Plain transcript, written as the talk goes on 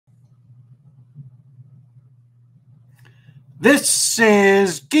This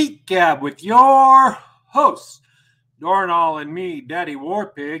is Geek Gab with your hosts, Dornall and me, Daddy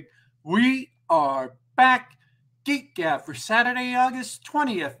Warpig. We are back, Geek Gab, for Saturday, August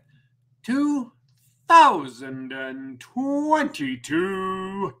 20th,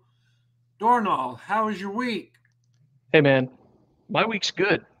 2022. Dornall, how was your week? Hey man, my week's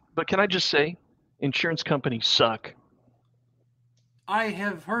good, but can I just say, insurance companies suck. I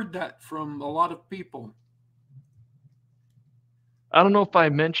have heard that from a lot of people. I don't know if I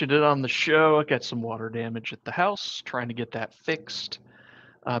mentioned it on the show. I got some water damage at the house, trying to get that fixed.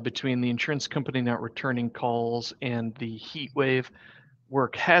 Between the insurance company not returning calls and the heat wave,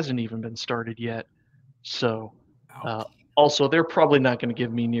 work hasn't even been started yet. So, also, they're probably not going to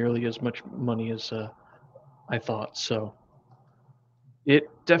give me nearly as much money as I thought. So, it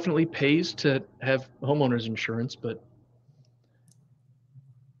definitely pays to have homeowners insurance, but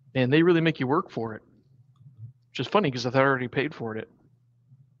man, they really make you work for it. Which is funny because I thought I already paid for it.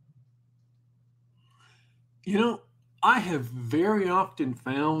 You know, I have very often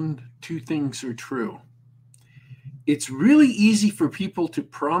found two things are true. It's really easy for people to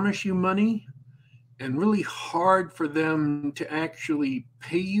promise you money and really hard for them to actually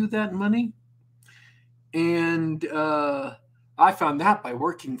pay you that money. And I found that by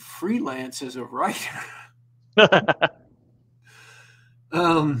working freelance as a writer.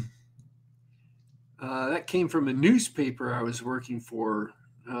 That came from a newspaper I was working for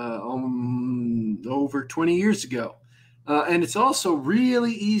over 20 years ago. And it's also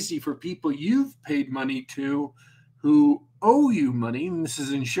really easy for people you've paid money to who owe you money, and this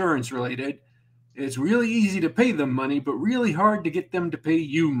is insurance related. It's really easy to pay them money, but really hard to get them to pay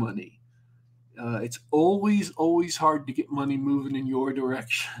you money. It's always hard to get money moving in your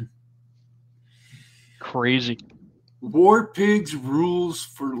direction. Crazy. War Pigs rules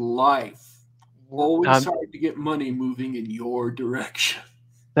for life. Always hard to get money moving in your direction.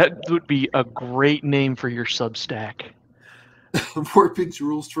 That would be a great name for your Substack. War Pigs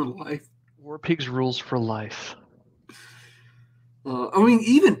rules for life. War Pigs rules for life.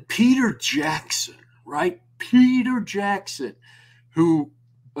 Even Peter Jackson, right? Peter Jackson, who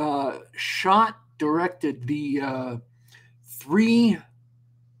directed the 3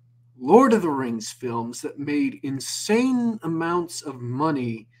 Lord of the Rings films that made insane amounts of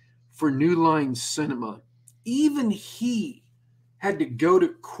money for New Line Cinema. Even he had to go to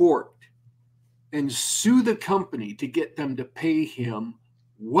court and sue the company to get them to pay him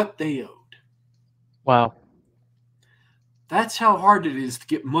what they owed. Wow. That's how hard it is to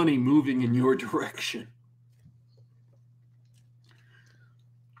get money moving in your direction.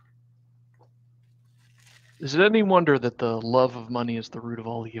 Is it any wonder that the love of money is the root of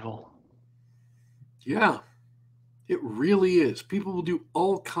all evil? Yeah, it really is. People will do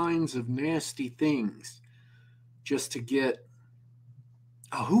all kinds of nasty things just to get...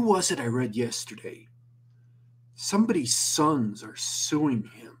 who was it I read yesterday? Somebody's sons are suing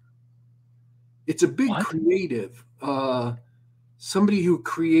him. It's a big creative. Somebody who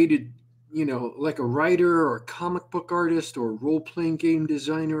created, like a writer or a comic book artist or a role-playing game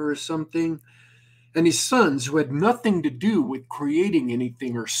designer or something. And his sons, who had nothing to do with creating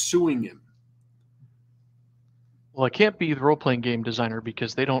anything, are suing him. Well, it can't be the role-playing game designer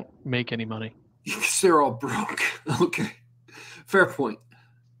because they don't make any money. Because they're all broke. Okay. Fair point.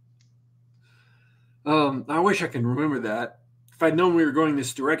 I wish I could remember that. If I'd known we were going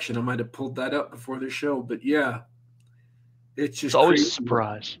this direction, I might have pulled that up before the show. But yeah, it's always a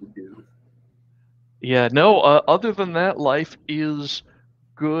surprise. Yeah, no, other than that, life is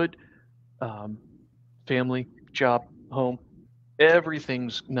good. Family, job, home,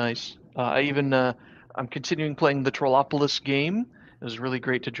 everything's nice. I'm continuing playing the Trollopolis game. It was really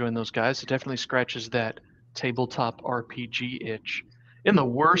great to join those guys. It definitely scratches that tabletop RPG itch in the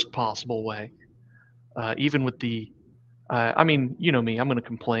worst possible way. Even with the, you know me, I'm going to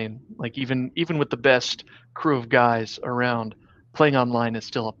complain. Like even with the best crew of guys around, playing online is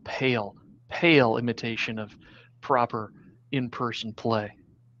still a pale imitation of proper in-person play.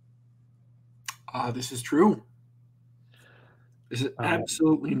 This is true. This is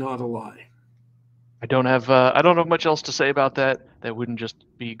absolutely not a lie. I don't have much else to say about that. That wouldn't just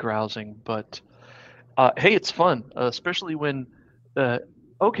be grousing, but hey, it's fun, especially when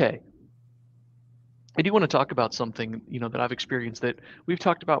okay. I do want to talk about something, that I've experienced that we've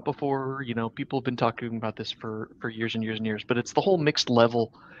talked about before. People have been talking about this for years and years and years, but it's the whole mixed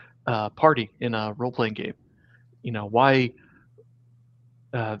level party in a role-playing game. Why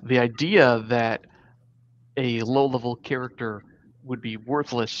the idea that a low-level character would be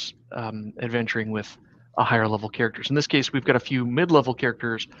worthless adventuring with a higher level characters. In this case, we've got a few mid-level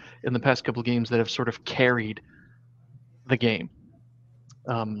characters in the past couple of games that have sort of carried the game.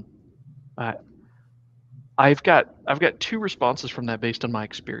 I, I've got two responses from that based on my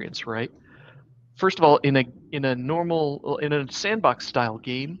experience, right? First of all, in a sandbox style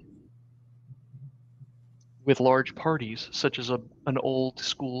game with large parties, such as an old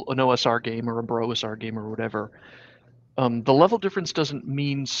school an OSR game or a BroSR game or whatever, the level difference doesn't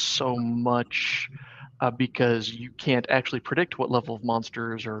mean so much because you can't actually predict what level of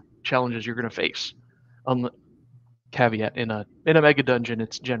monsters or challenges you're going to face. Caveat, in a mega dungeon,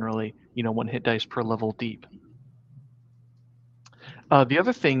 it's generally, one hit dice per level deep. The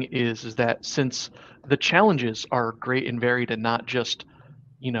other thing is that since the challenges are great and varied and not just,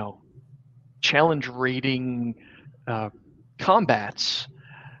 challenge rating combats,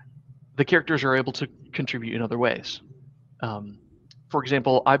 the characters are able to contribute in other ways. For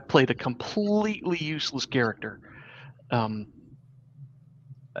example, I played a completely useless character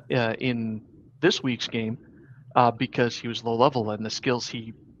in this week's game because he was low level and the skills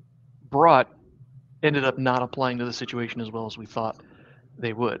he brought ended up not applying to the situation as well as we thought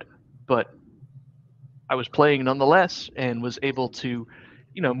they would. But I was playing nonetheless and was able to,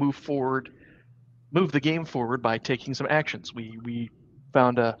 move the game forward by taking some actions. We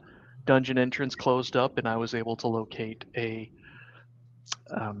found a dungeon entrance closed up, and I was able to locate an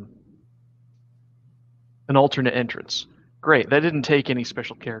alternate entrance. Great. That didn't take any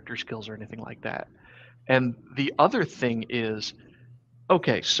special character skills or anything like that. And the other thing is,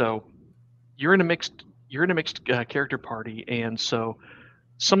 okay, so you're in a mixed character party, and so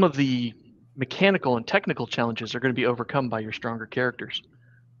some of the mechanical and technical challenges are going to be overcome by your stronger characters.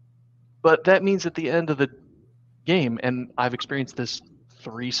 But that means at the end of the game, and I've experienced this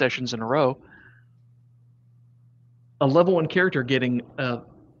 3 sessions in a row, a level 1 character getting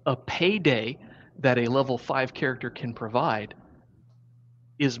a payday that a level 5 character can provide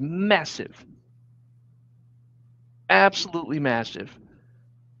is massive. Absolutely massive.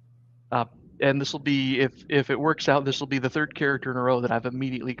 And this will be, if it works out, this will be the 3rd character in a row that I've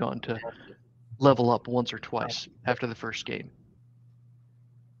immediately gone to level up once or twice after the first game.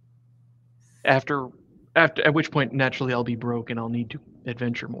 At which point, naturally, I'll be broke and I'll need to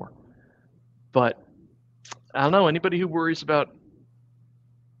adventure more. But I don't know, anybody who worries about,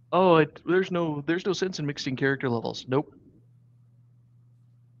 there's no sense in mixing character levels. Nope.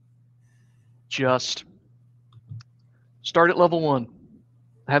 Just start at level 1.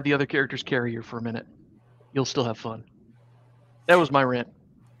 Have the other characters carry you for a minute. You'll still have fun. That was my rant.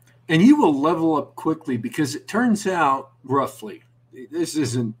 And you will level up quickly because it turns out, roughly, this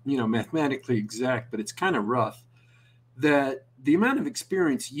isn't, mathematically exact, but it's kind of rough, that the amount of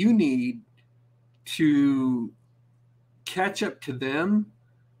experience you need to catch up to them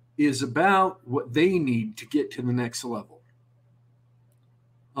is about what they need to get to the next level.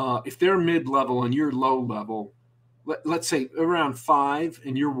 If they're mid-level and you're low-level, let's say around 5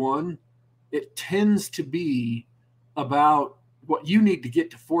 and you're 1, it tends to be about what you need to get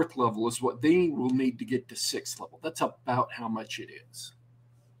to 4th level is what they will need to get to 6th level. That's about how much it is.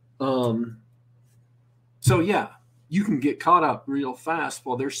 So yeah, you can get caught up real fast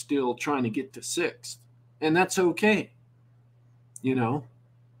while they're still trying to get to 6th. And that's okay. You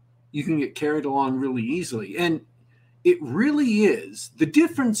can get carried along really easily. And it really is, the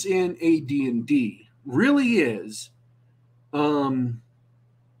difference in AD&D really is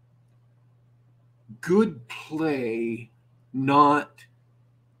good play, not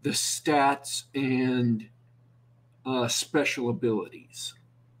the stats and special abilities.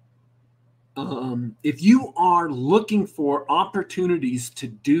 If you are looking for opportunities to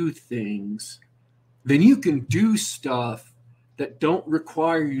do things, then you can do stuff that don't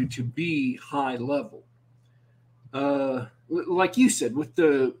require you to be high level. Like you said, with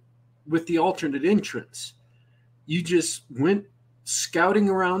the alternate entrance, you just went scouting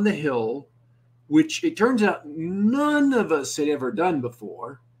around the hill, which it turns out none of us had ever done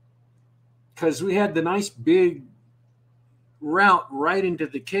before, because we had the nice big route right into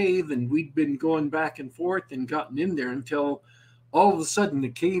the cave, and we'd been going back and forth and gotten in there until all of a sudden the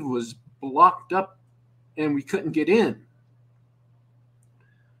cave was blocked up and we couldn't get in.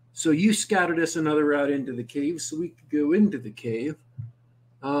 So you scouted us another route into the cave so we could go into the cave.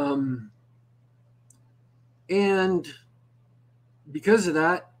 And because of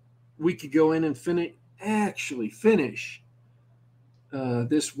that, we could go in and finish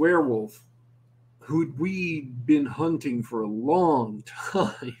this werewolf who'd we been hunting for a long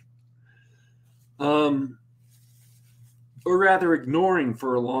time. Or rather ignoring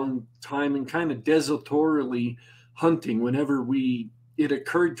for a long time and kind of desultorily hunting whenever it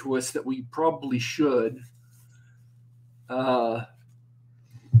occurred to us that we probably should. And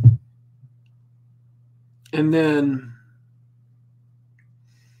then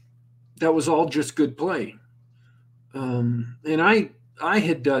that was all just good play. And I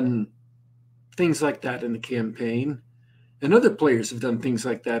had done things like that in the campaign, and other players have done things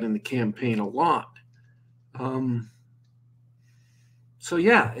like that in the campaign a lot. Um, so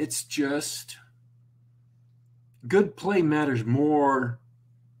yeah, it's just good play matters more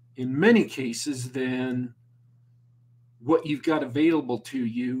in many cases than what you've got available to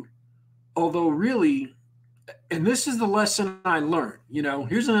you. Although really, and this is the lesson I learned,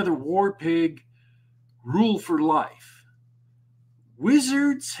 here's another war pig rule for life.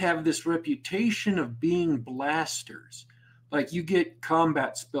 Wizards have this reputation of being blasters. Like, you get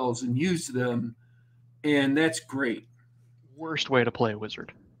combat spells and use them, and that's great. Worst way to play a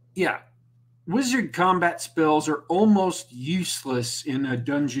wizard. Yeah. Wizard combat spells are almost useless in a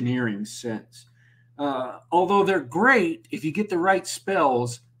dungeoneering sense. Although they're great if you get the right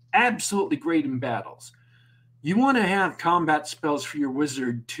spells, absolutely great in battles. You want to have combat spells for your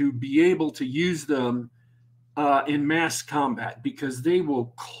wizard to be able to use them in mass combat, because they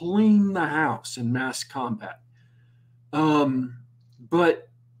will clean the house in mass combat. But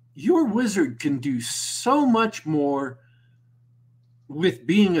your wizard can do so much more with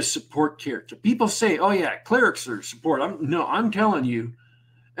being a support character. People say, oh yeah, clerics are support. I'm telling you,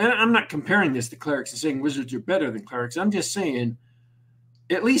 and I'm not comparing this to clerics and saying wizards are better than clerics. I'm just saying,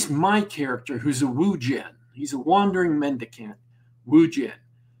 at least my character, who's a Wu-Gen, he's a wandering mendicant, Wu-Gen.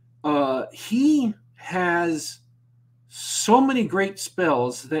 He has so many great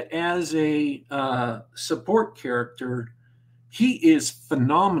spells that as a support character, he is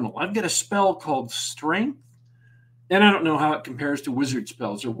phenomenal. I've got a spell called Strength, and I don't know how it compares to wizard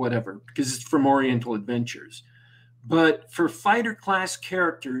spells or whatever, because it's from Oriental Adventures. But for fighter class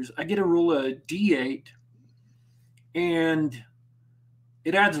characters, I get to roll a d8, and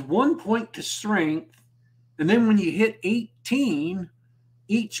it adds 1 point to strength. And then when you hit 18,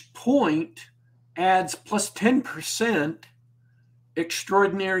 each point adds plus 10%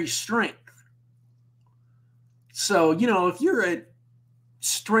 extraordinary strength. So, if you're at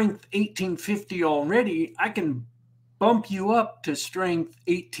strength 1850 already, I can bump you up to strength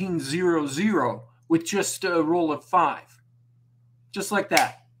 1800 with just a roll of 5. Just like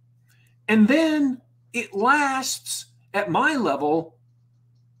that. And then it lasts at my level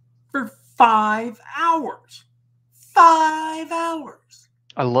for 5 hours. 5 hours.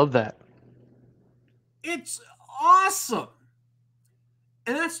 I love that. It's awesome.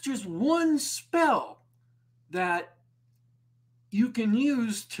 And that's just one spell that you can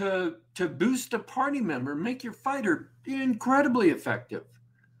use to boost a party member, make your fighter incredibly effective.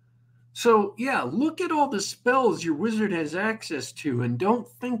 So yeah, look at all the spells your wizard has access to, and don't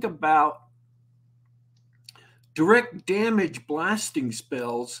think about direct damage blasting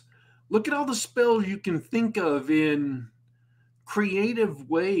spells. Look at all the spells you can think of in creative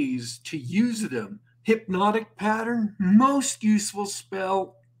ways to use them. Hypnotic Pattern, most useful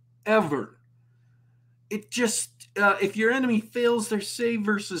spell ever. It just, if your enemy fails their save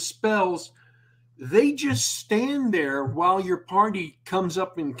versus spells, they just stand there while your party comes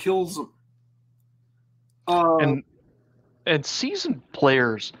up and kills them. And seasoned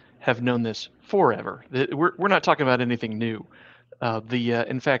players have known this forever. We're not talking about anything new.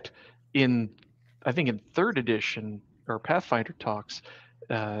 In fact, I think in 3rd edition or Pathfinder talks,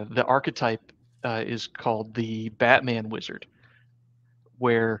 the archetype is called the Batman Wizard,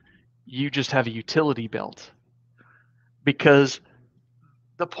 where you just have a utility belt. Because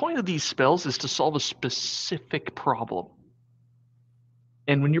the point of these spells is to solve a specific problem.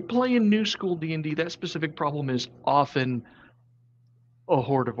 And when you're playing new school D&D, that specific problem is often a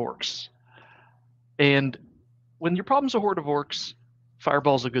horde of orcs. And when your problem's a horde of orcs,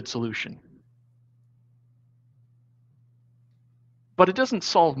 Fireball's a good solution. But it doesn't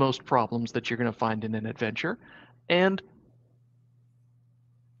solve most problems that you're going to find in an adventure. And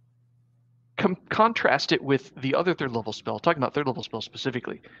contrast it with the other 3rd level spell, talking about 3rd level spell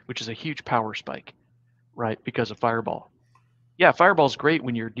specifically, which is a huge power spike, right, because of Fireball. Yeah, Fireball's great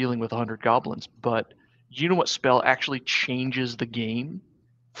when you're dealing with 100 goblins, but do you know what spell actually changes the game?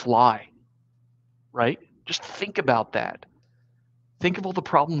 Fly, right? Just think about that. Think of all the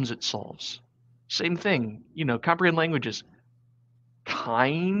problems it solves. Same thing, comprehend languages,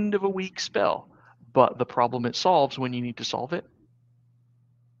 kind of a weak spell, but the problem it solves when you need to solve it.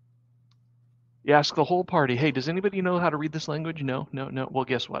 You ask the whole party, hey, does anybody know how to read this language? No. Well,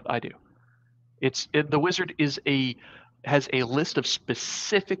 guess what? I do. The wizard has a list of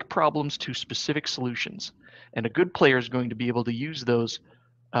specific problems to specific solutions, and a good player is going to be able to use those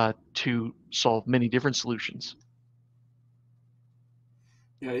to solve many different solutions.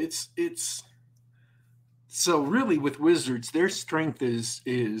 Yeah, it's so really with wizards, their strength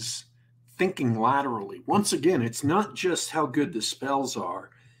is thinking laterally. Once again, it's not just how good the spells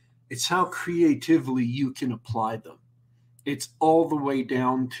are, it's how creatively you can apply them. It's all the way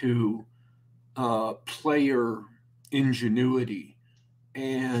down to player ingenuity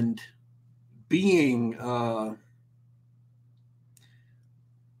and being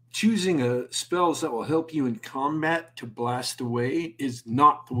choosing spells that will help you in combat to blast away is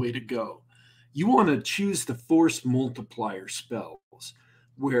not the way to go. You want to choose the force multiplier spells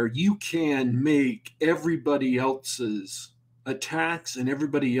where you can make everybody else's attacks and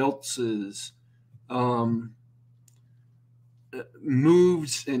everybody else's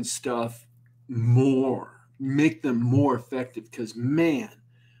moves and stuff make them more effective. Because, man,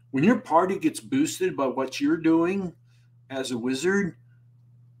 when your party gets boosted by what you're doing as a wizard,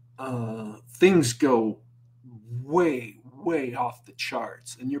 things go way, way off the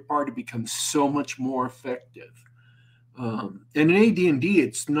charts, and your party becomes so much more effective. And in AD&D,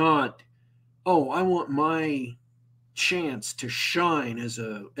 it's not, oh, I want my chance to shine as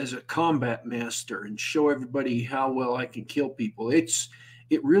a combat master and show everybody how well I can kill people. It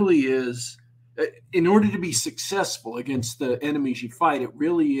really is, in order to be successful against the enemies you fight, it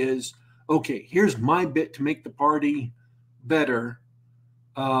really is, okay, here's my bit to make the party better.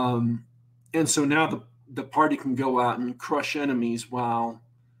 And so now the party can go out and crush enemies while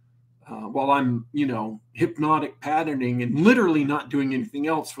I'm, hypnotic patterning and literally not doing anything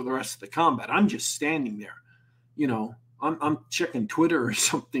else for the rest of the combat. I'm just standing there. I'm checking Twitter or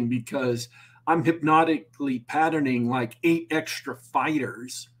something because I'm hypnotically patterning like 8 extra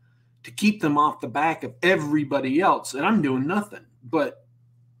fighters to keep them off the back of everybody else. And I'm doing nothing, but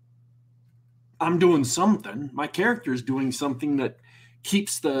I'm doing something. My character is doing something that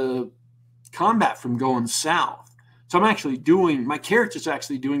keeps the combat from going south. So my character's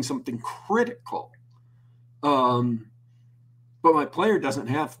actually doing something critical. But my player doesn't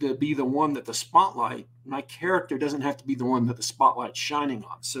have to be the one that my character doesn't have to be the one that the spotlight's shining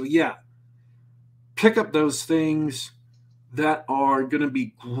on. So yeah, pick up those things that are going to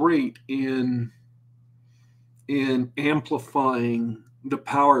be great in amplifying the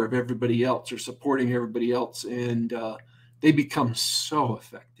power of everybody else or supporting everybody else. And they become so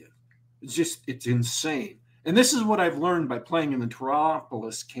effective. It's insane. And this is what I've learned by playing in the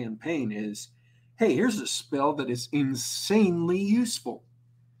Tauropolis campaign is, hey, here's a spell that is insanely useful.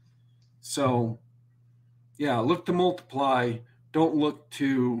 So, yeah, look to multiply. Don't look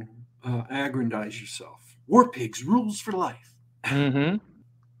to aggrandize yourself. War Pigs, rules for life. Mm-hmm.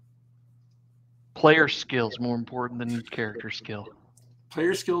 Player skills more important than character skill.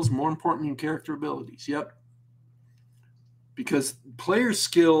 Player skills more important than character abilities. Yep. Because player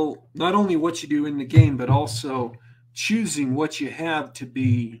skill, not only what you do in the game, but also choosing what you have to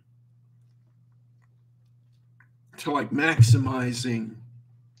maximizing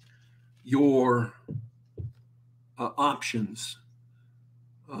your options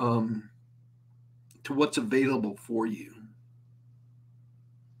to what's available for you.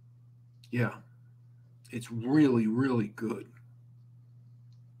 Yeah, it's really, really good.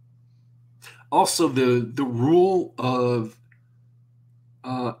 Also, the rule of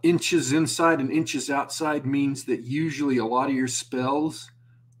inches inside and inches outside means that usually a lot of your spells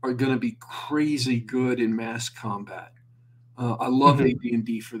are going to be crazy good in mass combat. I love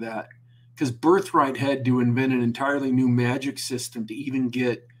AD&D for that, because Birthright had to invent an entirely new magic system to even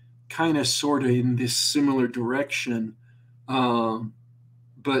get kind of sort of in this similar direction,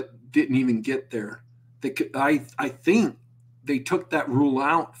 but didn't even get there. I think they took that rule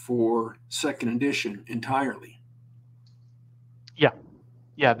out for second edition entirely.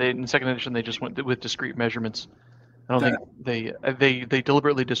 Yeah. In second edition, they just went with discrete measurements. I don't think they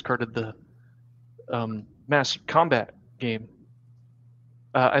deliberately discarded the mass combat game.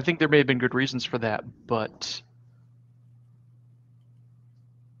 I think there may have been good reasons for that, but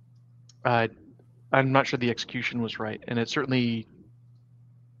I'm not sure the execution was right, and it certainly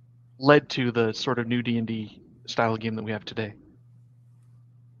led to the sort of new D&D style game that we have today.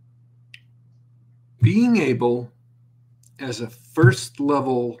 Being able, as a first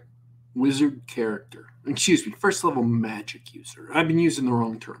level wizard character, first level magic user, I've been using the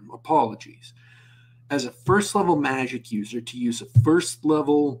wrong term, apologies. As a first level magic user, to use a first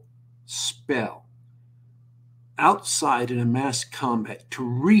level spell outside in a mass combat to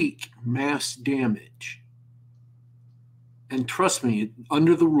wreak mass damage. And trust me,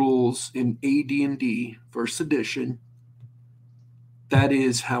 under the rules in AD&D First Edition, that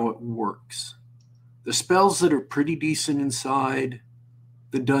is how it works. The spells that are pretty decent inside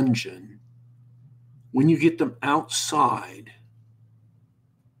the dungeon, when you get them outside,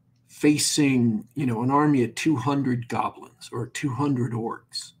 facing, an army of 200 goblins or 200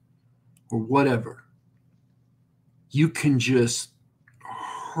 orcs, or whatever, you can just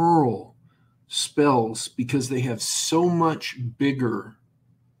hurl spells because they have so much bigger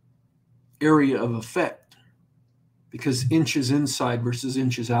area of effect. Because inches inside versus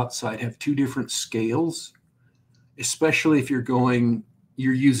inches outside have two different scales, especially if you're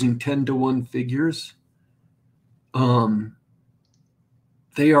using 10-to-1 figures.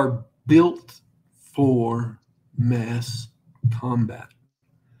 They are built for mass combat.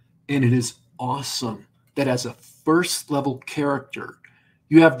 And it is awesome that as a first level character,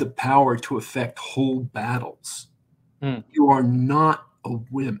 you have the power to affect whole battles. You are not a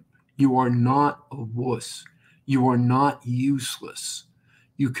wimp. You are not a wuss. You are not useless.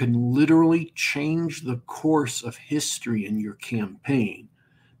 You can literally change the course of history in your campaign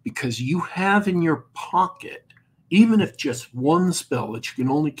because you have in your pocket, even if just one spell that you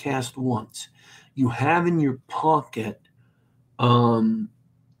can only cast once, you have in your pocket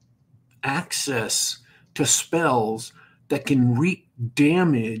access to spells that can wreak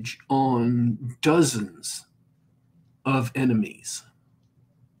damage on dozens of enemies.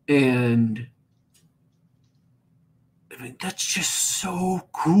 And I mean, that's just so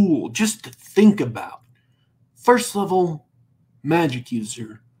cool just to think about. First level magic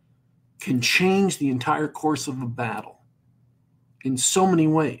user can change the entire course of a battle in so many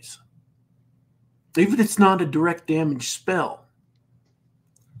ways. Even if it's not a direct damage spell.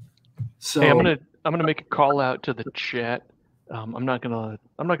 So hey, I'm gonna make a call out to the chat. I'm not gonna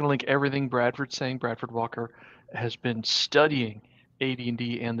link everything Bradford's saying. Bradford Walker has been studying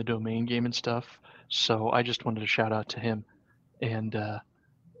AD&D and the domain game and stuff. So I just wanted to shout out to him and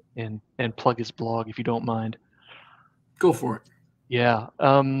plug his blog if you don't mind. Go for it. Yeah.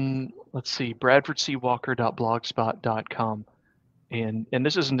 Let's see, bradfordcwalker.blogspot.com. And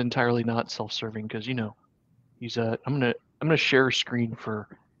this isn't entirely not self-serving because he's I'm gonna share a screen for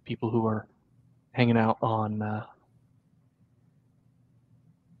people who are hanging out on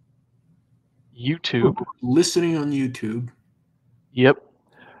YouTube. Listening on YouTube. Yep.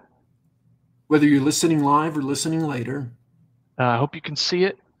 Whether you're listening live or listening later. I hope you can see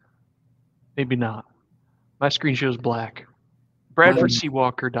it. Maybe not. My screen shows black.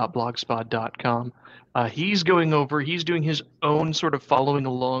 bradfordcwalker.blogspot.com. He's doing his own sort of following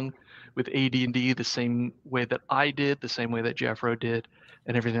along with AD&D the same way that I did, the same way that Jeffro did,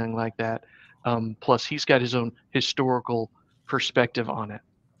 and everything like that. Plus, he's got his own historical perspective on it.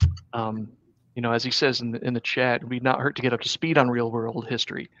 As he says in the chat, it would be not hurt to get up to speed on real world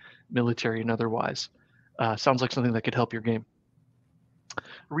history, military and otherwise. Sounds like something that could help your game.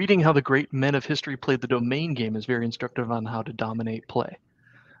 Reading how the great men of history played the domain game is very instructive on how to dominate play.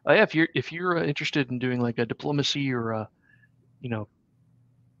 Yeah, if you're interested in doing like a diplomacy or a,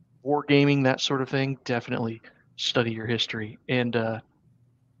 war gaming, that sort of thing, definitely study your history. And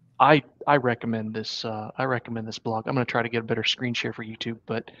I recommend this. I recommend this blog. I'm going to try to get a better screen share for YouTube,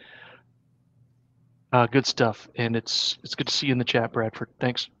 but good stuff. And it's good to see you in the chat, Bradford.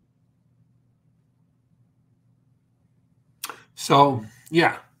 Thanks. So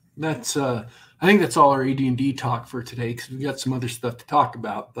yeah, that's I think that's all our AD&D talk for today because we got some other stuff to talk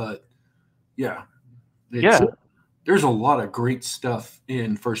about. But yeah, there's a lot of great stuff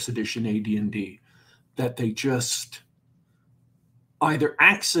in first edition AD&D that they just either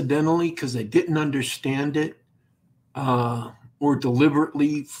accidentally because they didn't understand it, or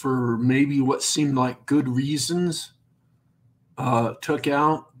deliberately for maybe what seemed like good reasons, took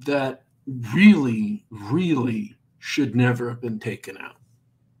out that really, really should never have been taken out.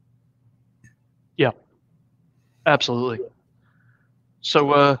 Yeah, absolutely.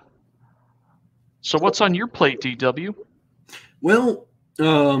 So what's on your plate, DW? Well,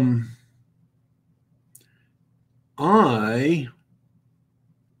 I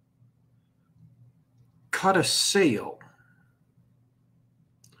caught a sale.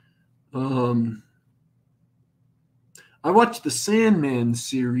 I watched the Sandman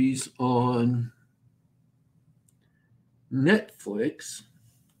series on Netflix,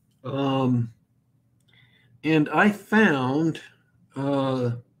 and I found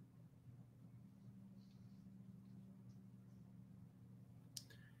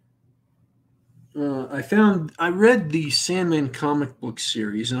I read the Sandman comic book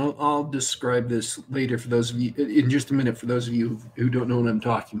series, and I'll describe this later for those of you in just a minute for those of you who don't know what I'm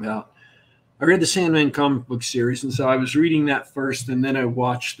talking about. I read the Sandman comic book series, and so I was reading that first, and then I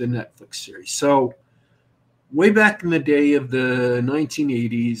watched the Netflix series. So way back in the day of the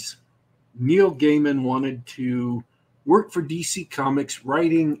 1980s, Neil Gaiman wanted to work for DC Comics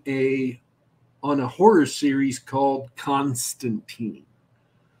writing on a horror series called Constantine.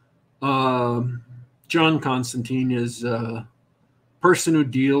 John Constantine is person who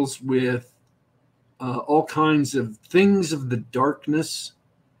deals with all kinds of things of the darkness.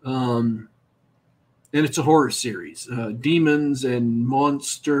 And it's a horror series, demons and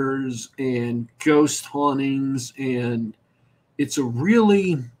monsters and ghost hauntings. And it's a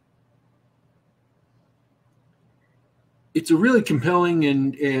really compelling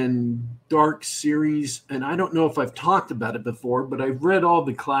and dark series. And I don't know if I've talked about it before, but I've read all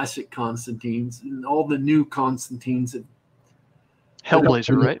the classic Constantines and all the new Constantines.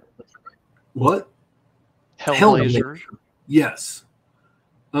 Hellblazer, right? What? Hellblazer. Yes.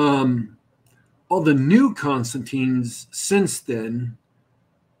 All the new Constantines since then,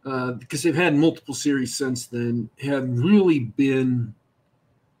 because they've had multiple series since then, have really been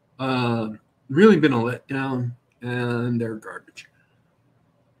a letdown, and they're garbage.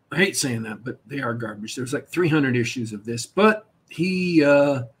 I hate saying that, but they are garbage. There's like 300 issues of this, but he,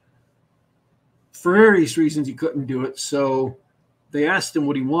 for various reasons, he couldn't do it. So they asked him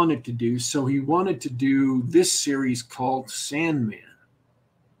what he wanted to do. So he wanted to do this series called Sandman,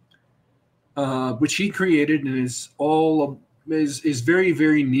 which he created and is very,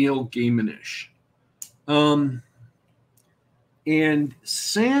 very Neil Gaiman-ish. And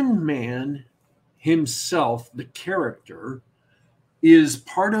Sandman himself, the character, is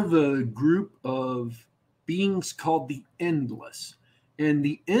part of a group of beings called the Endless. And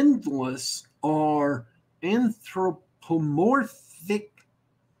the Endless are anthropomorphic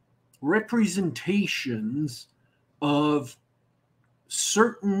representations of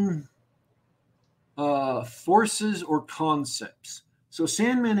certain forces or concepts. So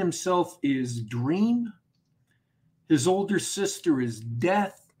Sandman himself is Dream. His older sister is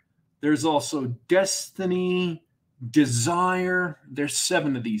Death. There's also Destiny, Desire. There's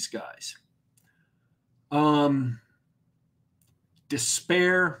 7 of these guys.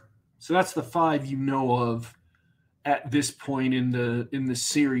 Despair. So that's the 5 you know of at this point in the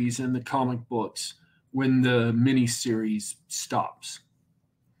series and the comic books when the miniseries stops.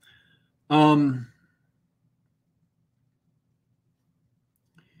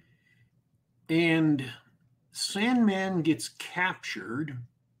 And Sandman gets captured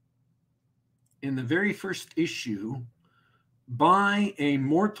in the very first issue by a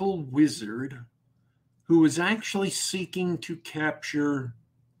mortal wizard who was actually seeking to capture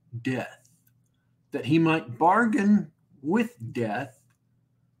Death, that he might bargain with Death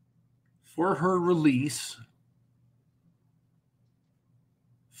for her release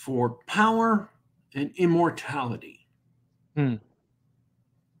for power and immortality.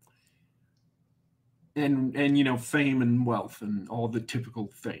 And you know, fame and wealth and all the typical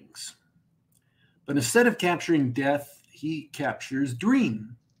things. But instead of capturing Death, he captures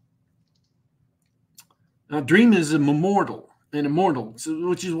Dream. Now, Dream is an immortal,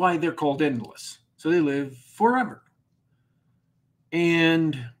 which is why they're called Endless. So they live forever.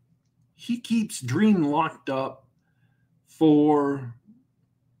 And he keeps Dream locked up for,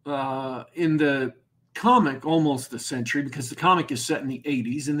 in the comic, almost a century, because the comic is set in the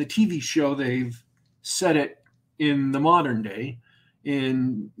 80s. In the TV show, they've set it in the modern day,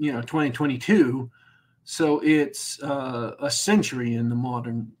 in 2022. So it's a century in the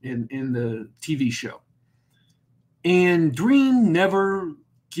modern, in the TV show. And Dream never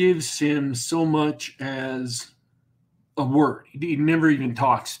gives him so much as a word. He never even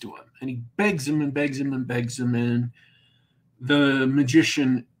talks to him. And he begs him and begs him and begs him, and the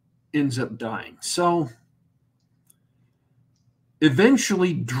magician ends up dying. So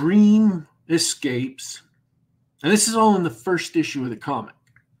eventually Dream escapes, and this is all in the first issue of the comic.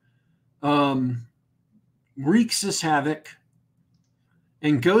 Wreaks his havoc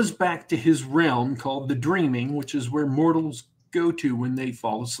and goes back to his realm called the Dreaming, which is where mortals go to when they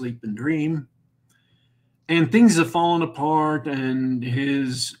fall asleep and dream. And things have fallen apart, and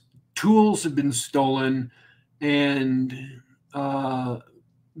his tools have been stolen, and the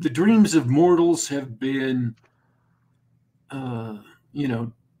dreams of mortals have been,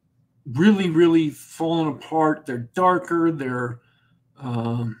 really, really fallen apart. They're darker.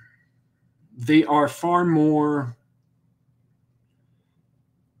 They are far more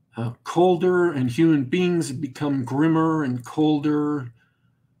colder, and human beings have become grimmer and colder.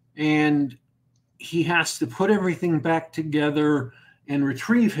 And he has to put everything back together and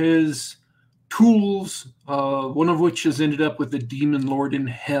retrieve his tools, one of which has ended up with a demon lord in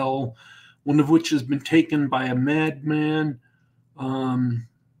hell, one of which has been taken by a madman, one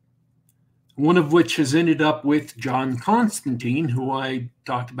of which has ended up with John Constantine, who I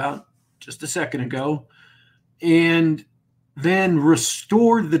talked about just a second ago, and then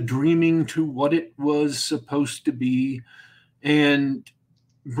restore the Dreaming to what it was supposed to be. And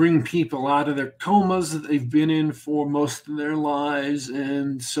bring people out of their comas that they've been in for most of their lives,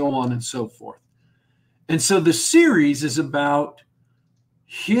 and so on and so forth. And so the series is about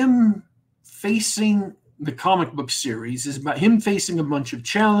him facing the comic book series is about him facing a bunch of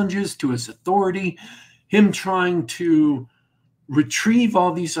challenges to his authority, him trying to retrieve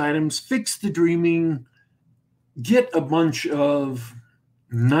all these items, fix the dreaming, get a bunch of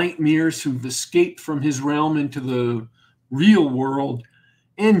nightmares who've escaped from his realm into the real world,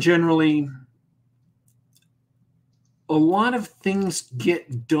 and generally a lot of things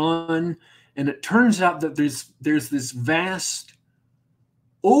get done, and it turns out that there's this vast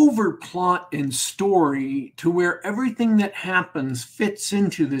overplot and story to where everything that happens fits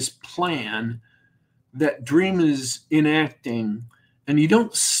into this plan that Dream is enacting, and you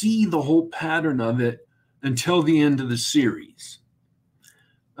don't see the whole pattern of it until the end of the series.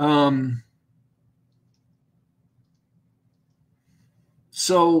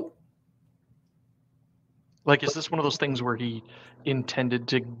 So, like, is this one of those things where he intended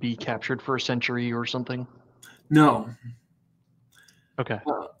to be captured for a century or something? no. Okay.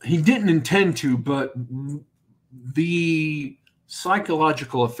 He didn't intend to, but the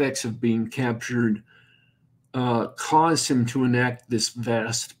psychological effects of being captured caused him to enact this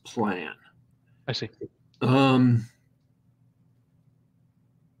vast plan. I see.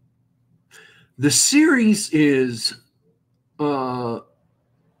 The series is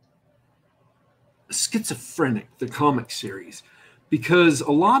schizophrenic, the comic series, because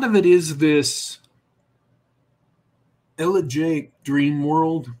a lot of it is this elegiac dream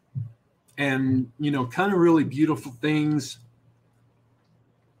world and, kind of really beautiful things.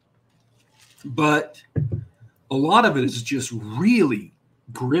 But a lot of it is just really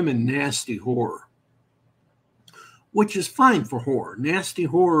grim and nasty horror, which is fine for horror. Nasty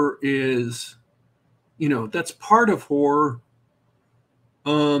horror is, that's part of horror.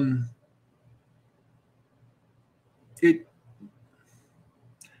 It,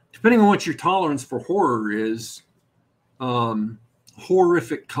 depending on what your tolerance for horror is,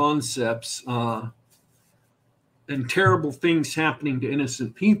 horrific concepts and terrible things happening to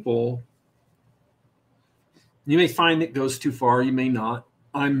innocent people, you may find it goes too far. You may not.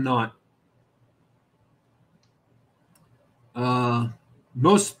 I'm not.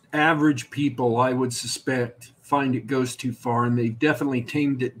 Most average people, I would suspect, find it goes too far, and they've definitely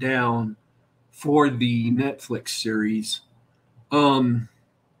tamed it down for the Netflix series. But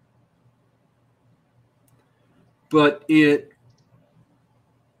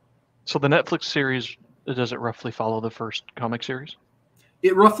So the Netflix series, does it roughly follow the first comic series?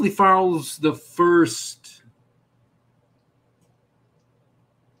 It roughly follows the first.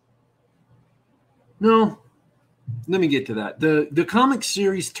 No, let me get to that. The comic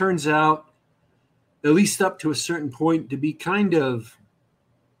series turns out, at least up to a certain point, to be kind of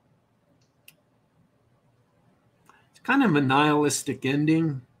a nihilistic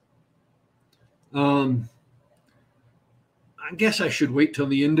ending. I guess I should wait till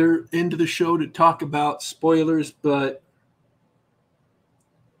the end of the show to talk about spoilers, but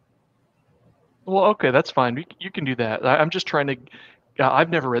Well, okay, that's fine. You can do that. I'm just trying to. I've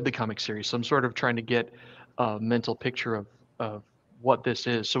never read the comic series, so I'm sort of trying to get a mental picture of what this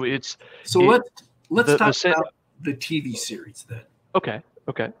is. So let's talk about the TV series then. Okay.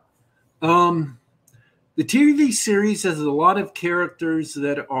 The TV series has a lot of characters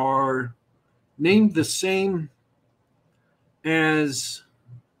that are named the same as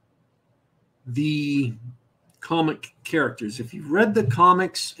the comic characters. If you've read the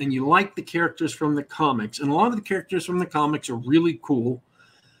comics and you like the characters from the comics, and a lot of the characters from the comics are really cool,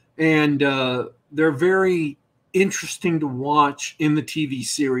 and they're very interesting to watch in the TV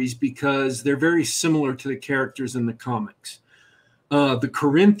series because they're very similar to the characters in the comics. The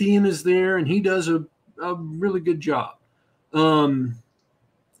Corinthian is there, and he does a really good job.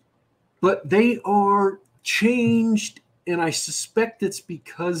 But they are changed, and I suspect it's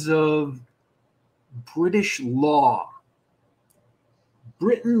because of British law.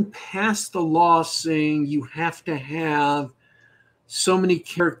 Britain passed a law saying you have to have so many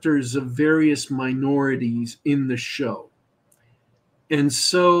characters of various minorities in the show. And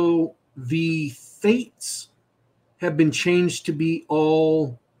so the fates have been changed to be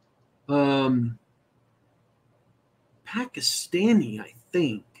all Pakistani, I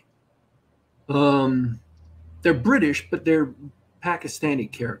think. They're British, but they're Pakistani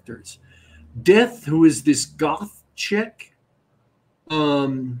characters. Death, who is this goth chick,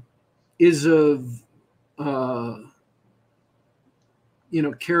 is of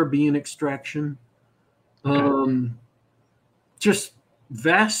Caribbean extraction. Just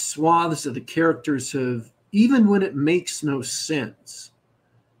vast swaths of the characters have, even when it makes no sense,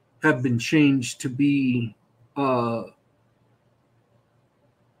 have been changed to be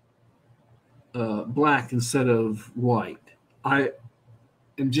black instead of white. I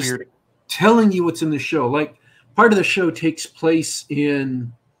am just Weird. telling you what's in the show. Like, part of the show takes place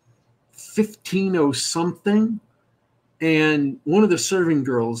in 1500 something, and one of the serving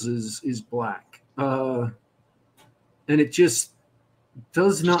girls is black, and it just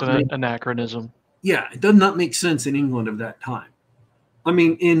does Just not an make anachronism. it does not make sense in England of that time. I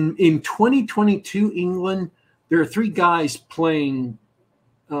mean, in 2022 England, there are three guys playing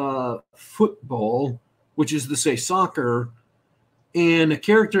football, which is to say soccer, and a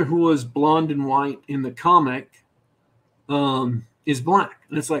character who was blonde and white in the comic is black,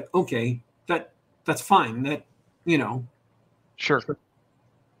 and it's like, okay, that's fine. That, you know, Sure.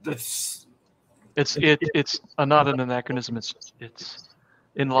 that's It's not an anachronism. It's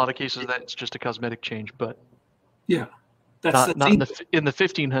in a lot of cases that's just a cosmetic change, but yeah, that's not in the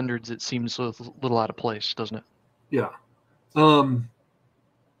 1500s. It seems a little out of place, doesn't it? yeah.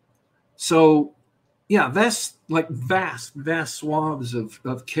 So yeah, vast swaths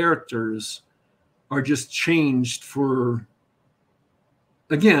of characters are just changed for,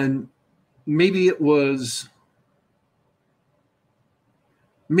 again, maybe it was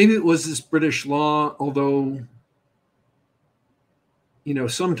this British law, although, you know,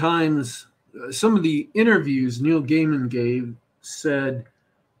 sometimes some of the interviews Neil Gaiman gave said,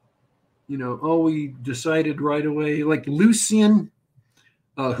 you know, oh, we decided right away, like Lucian,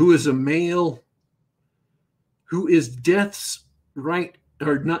 who is a male, who is Death's right,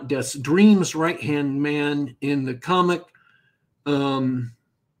 or not Death's, Dream's right-hand man in the comic, you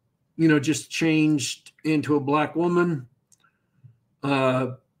know, just changed into a black woman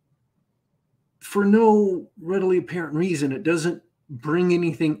for no readily apparent reason. It doesn't bring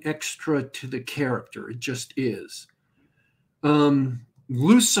anything extra to the character. It just is.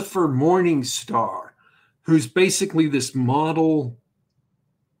 Lucifer Morningstar, who's basically this model,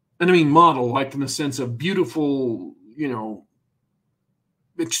 and I mean model like in the sense of beautiful, you know,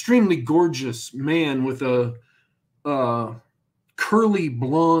 extremely gorgeous man with a curly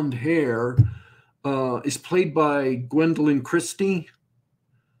blonde hair, is played by Gwendolyn Christie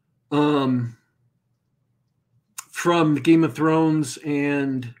from Game of Thrones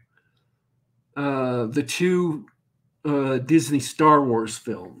and the two Disney Star Wars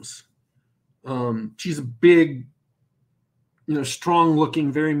films. She's a big, you know,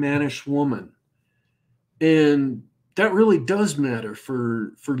 strong-looking, very mannish woman, and that really does matter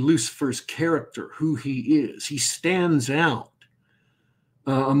for Lucifer's character, who he is. He stands out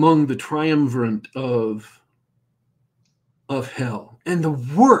among the triumvirate of hell. And the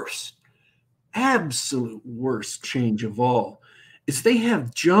worst, absolute worst change of all is they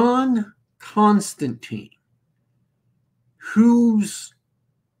have John Constantine, whose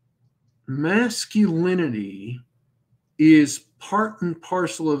masculinity is part and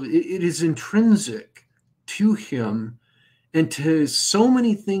parcel of it. It is intrinsic to him and to so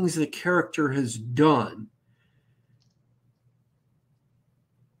many things the character has done.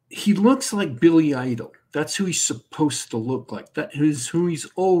 He looks like Billy Idol. That's who he's supposed to look like. That is who he's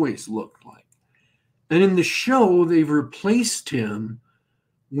always looked like. And in the show, they've replaced him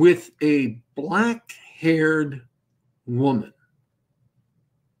with a black-haired woman.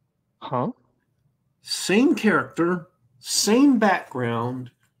 Huh? Same character, same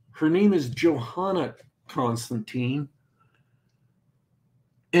background. Her name is Johanna Constantine.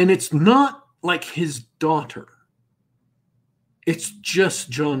 And it's not like his daughter. It's just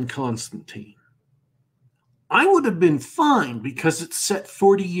John Constantine. I would have been fine because it's set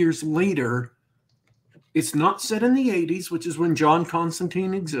 40 years later. It's not set in the 80s, which is when John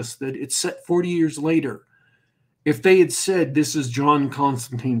Constantine existed. It's set 40 years later. If they had said this is John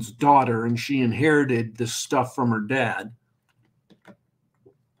Constantine's daughter and she inherited this stuff from her dad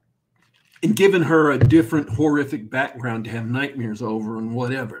and given her a different horrific background to have nightmares over and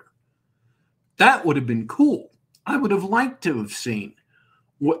whatever, that would have been cool. I would have liked to have seen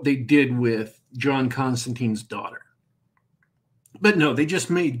what they did with John Constantine's daughter. But no, they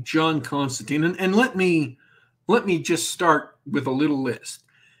just made John Constantine. And let me just start with a little list.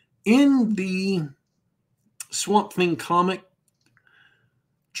 In the Swamp Thing comic,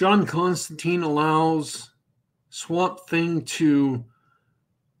 John Constantine allows Swamp Thing to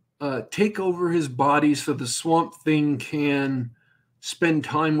take over his body so the Swamp Thing can spend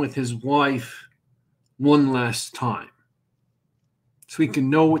time with his wife one last time. So he can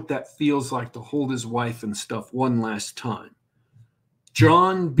know what that feels like to hold his wife and stuff one last time.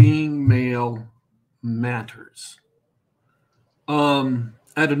 John being male matters. At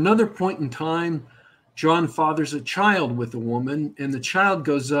another point in time, John fathers a child with a woman, and the child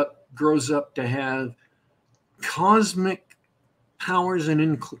grows up to have cosmic powers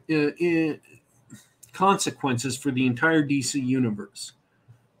and consequences for the entire DC universe.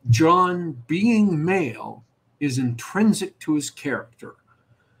 John, being male, is intrinsic to his character.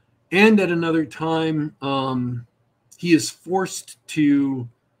 And at another time, he is forced to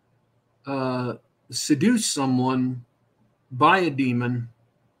seduce someone by a demon.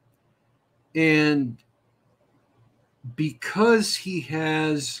 And because he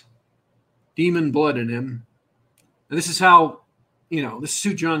has demon blood in him, and this is how, this is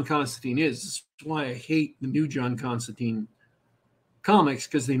who John Constantine is. This is why I hate the new John Constantine comics,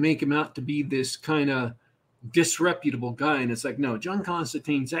 because they make him out to be this kind of disreputable guy. And it's like, no, John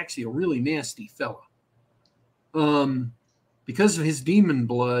Constantine's actually a really nasty fella. Because of his demon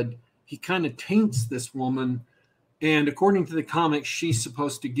blood, he kind of taints this woman. And according to the comics, she's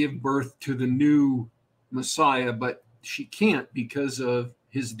supposed to give birth to the new Messiah, but she can't because of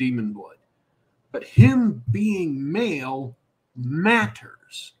his demon blood. But him being male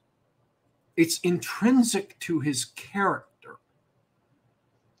matters. It's intrinsic to his character.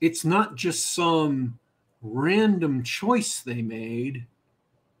 It's not just some random choice they made.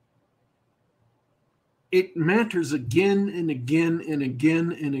 It matters again and again and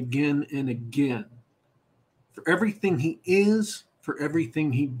again and again and again. For everything he is, for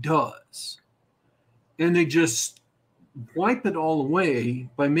everything he does. And they just wipe it all away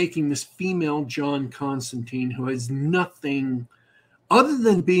by making this female John Constantine, who has nothing other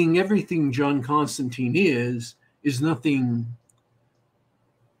than being everything John Constantine is nothing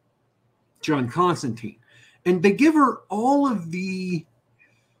John Constantine. And they give her all of the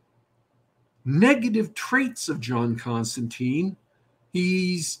negative traits of John Constantine.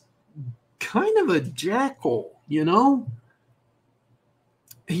 He's kind of a jackal,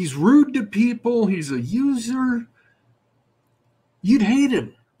 He's rude to people. He's a user. You'd hate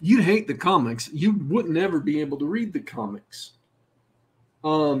him. You'd hate the comics. You wouldn't ever be able to read the comics.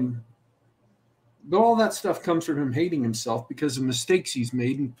 But all that stuff comes from him hating himself because of mistakes he's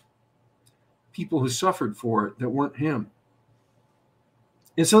made and people who suffered for it that weren't him.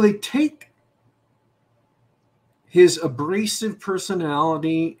 And so they take his abrasive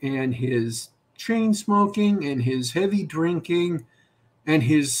personality and his chain smoking and his heavy drinking and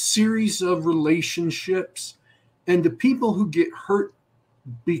his series of relationships and the people who get hurt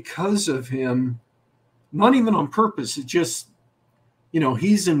because of him, not even on purpose. It just,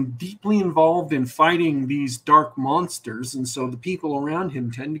 he's deeply involved in fighting these dark monsters. And so the people around him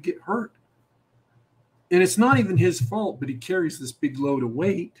tend to get hurt. And it's not even his fault, but he carries this big load of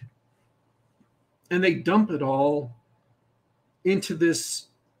weight. And they dump it all into this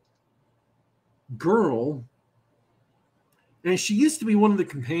girl. And she used to be one of the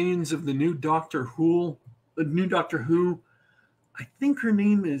companions of the new Doctor Who. I think her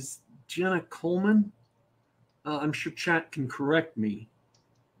name is Jenna Coleman. I'm sure chat can correct me.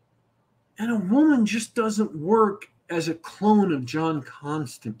 And a woman just doesn't work as a clone of John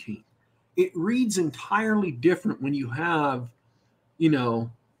Constantine. It reads entirely different when you have,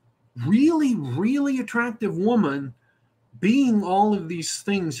 really, really attractive woman being all of these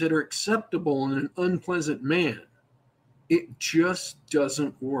things that are acceptable in an unpleasant man. It just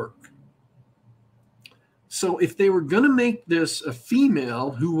doesn't work. So if they were going to make this a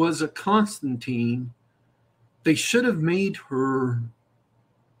female who was a Constantine, they should have made her,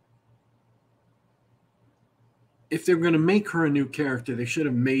 if they're going to make her a new character, they should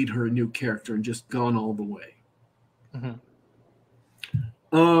have made her a new character and just gone all the way. Mm-hmm.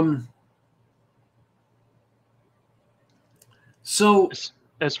 So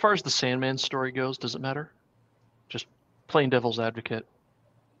as far as the Sandman story goes, does it matter? Just plain devil's advocate.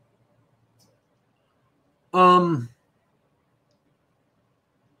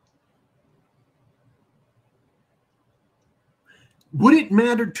 Would it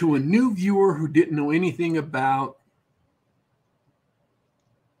matter to a new viewer who didn't know anything about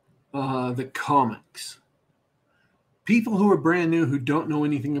the comics? People who are brand new, who don't know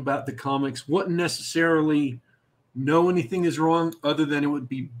anything about the comics, wouldn't necessarily know anything is wrong other than it would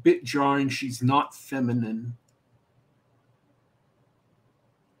be a bit jarring. She's not feminine.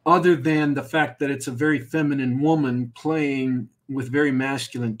 Other than the fact that it's a very feminine woman playing with very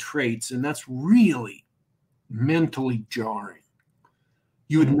masculine traits, and that's really mentally jarring.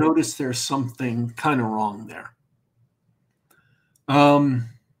 You would notice there's something kind of wrong there.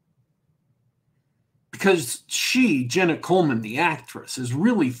 Because Jenna Coleman, the actress, is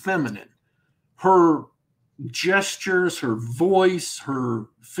really feminine. Her gestures, her voice, her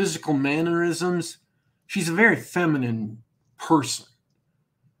physical mannerisms, she's a very feminine person.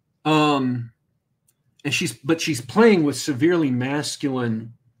 and she's playing with severely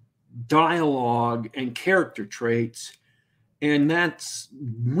masculine dialogue and character traits, and that's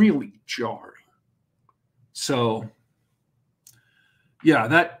really jarring. So yeah,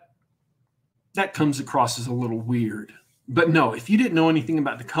 that comes across as a little weird. But no, if you didn't know anything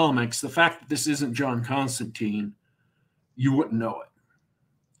about the comics, the fact that this isn't John Constantine, you wouldn't know it.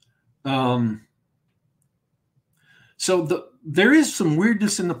 So there is some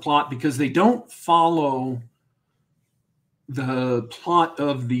weirdness in the plot because they don't follow the plot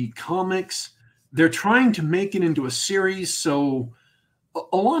of the comics. They're trying to make it into a series, so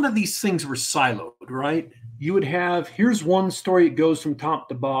a lot of these things were siloed, right? You would have, here's one story, it goes from top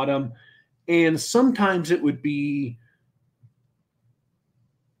to bottom, and sometimes it would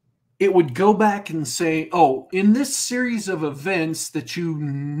go back and say, oh, in this series of events that you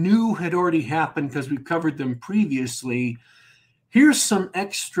knew had already happened because we've covered them previously, here's some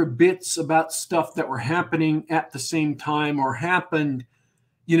extra bits about stuff that were happening at the same time or happened,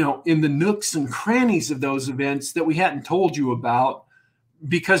 in the nooks and crannies of those events that we hadn't told you about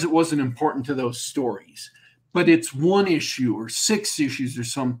because it wasn't important to those stories. But it's one issue or 6 issues or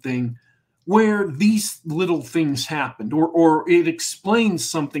something where these little things happened, or it explains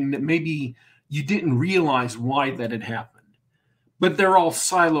something that maybe you didn't realize why that had happened, but they're all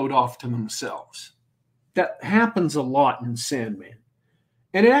siloed off to themselves. That happens a lot in Sandman,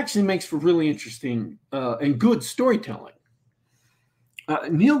 and it actually makes for really interesting and good storytelling.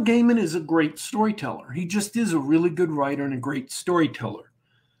 Neil Gaiman is a great storyteller. He just is a really good writer and a great storyteller.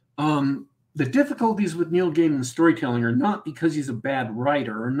 The difficulties with Neil Gaiman's storytelling are not because he's a bad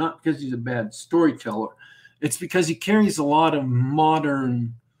writer or not because he's a bad storyteller. It's because he carries a lot of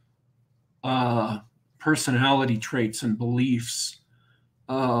modern personality traits and beliefs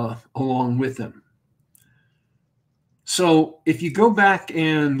along with him. So if you go back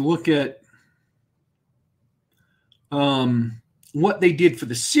and look at what they did for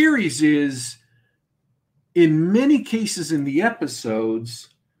the series is, in many cases in the episodes,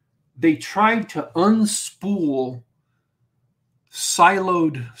 they tried to unspool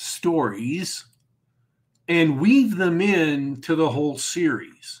siloed stories and weave them into the whole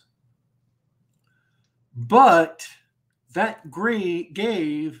series. But that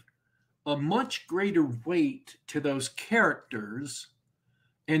gave a much greater weight to those characters,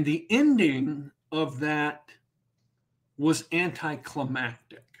 and the ending of that was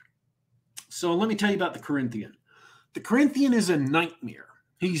anticlimactic. So let me tell you about the Corinthian. The Corinthian is a nightmare.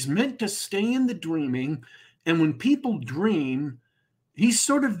 He's meant to stay in the dreaming, and when people dream, he's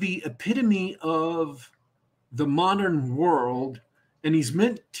sort of the epitome of the modern world, and he's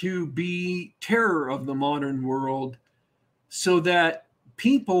meant to be terror of the modern world so that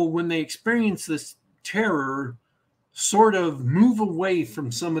people, when they experience this terror, sort of move away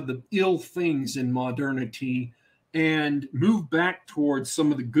from some of the ill things in modernity and move back towards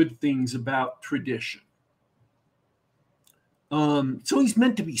some of the good things about tradition. So he's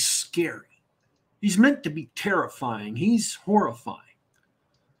meant to be scary. He's meant to be terrifying. He's horrifying.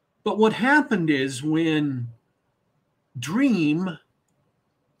 But what happened is when the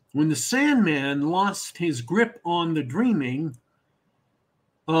Sandman lost his grip on the dreaming,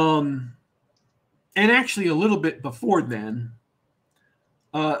 and actually a little bit before then,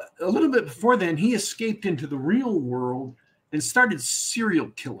 he escaped into the real world and started serial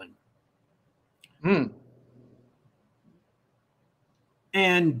killing.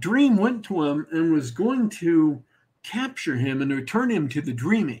 And Dream went to him and was going to capture him and return him to the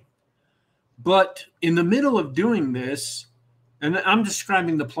dreaming. But in the middle of doing this, and I'm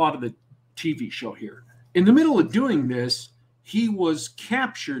describing the plot of the TV show here. In the middle of doing this, he was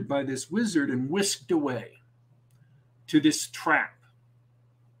captured by this wizard and whisked away to this trap.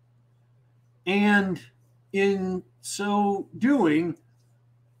 And in so doing,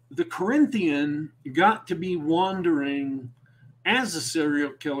 the Corinthian got to be wandering as a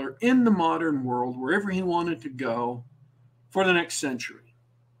serial killer in the modern world, wherever he wanted to go for the next century.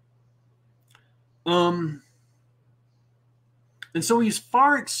 And so he's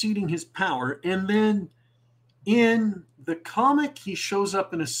far exceeding his power. And then in the comic, he shows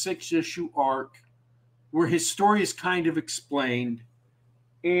up in a 6-issue arc where his story is kind of explained.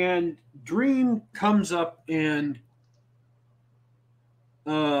 And Dream comes up and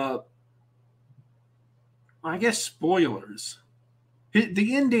I guess spoilers.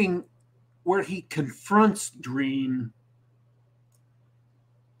 The ending where he confronts Dream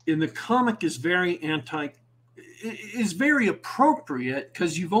in the comic is very appropriate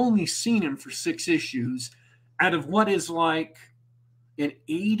because you've only seen him for 6 issues out of what is like an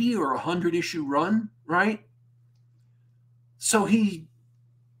 80 or 100 issue run, right? So he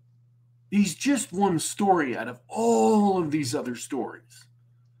He's just one story out of all of these other stories.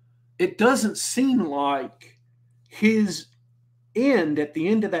 It doesn't seem like his end at the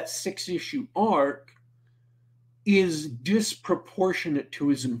end of that 6-issue arc is disproportionate to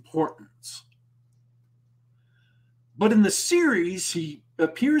his importance. But in the series, he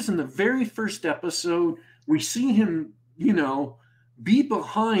appears in the very first episode. We see him, be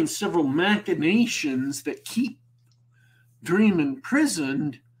behind several machinations that keep Dream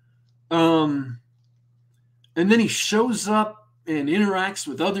imprisoned. And then he shows up and interacts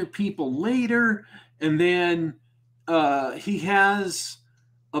with other people later. And then he has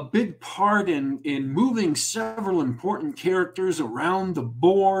a big part in moving several important characters around the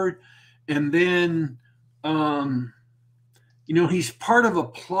board. And then, he's part of a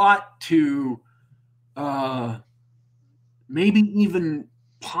plot to maybe even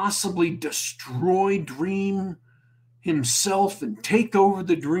possibly destroy Dream himself and take over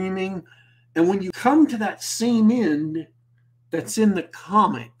the dreaming. And when you come to that same end that's in the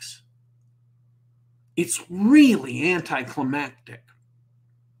comics, it's really anticlimactic.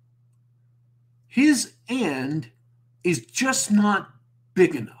 His end is just not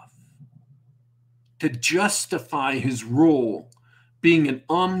big enough to justify his role being an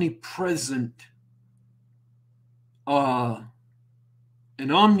omnipresent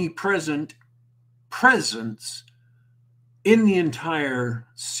presence in the entire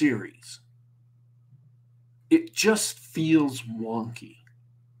series. It just feels wonky.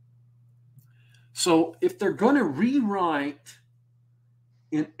 So if they're going to rewrite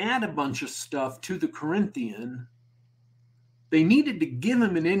and add a bunch of stuff to the Corinthian, they needed to give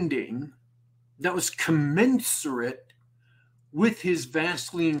him an ending that was commensurate with his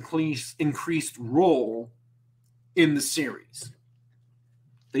vastly increased role in the series.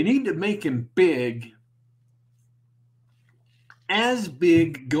 They need to make him big, as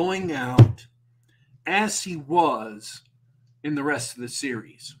big going out as he was in the rest of the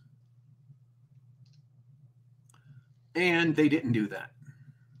series. And they didn't do that.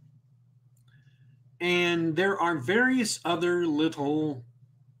 And there are various other little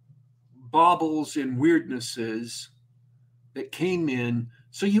baubles and weirdnesses that came in.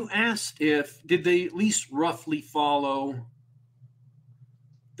 So you asked did they at least roughly follow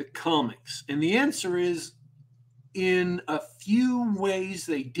the comics? And the answer is, in a few ways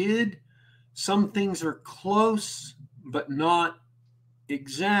they did. Some things are close, but not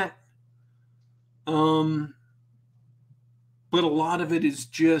exact. But a lot of it is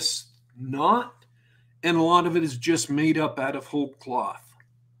just not, and a lot of it is just made up out of whole cloth.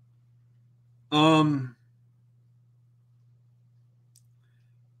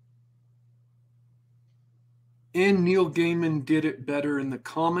 And Neil Gaiman did it better in the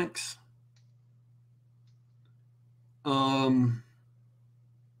comics. And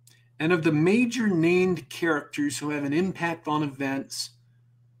of the major named characters who have an impact on events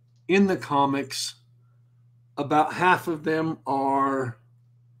in the comics, about half of them are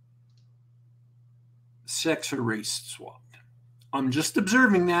sex or race swapped. I'm just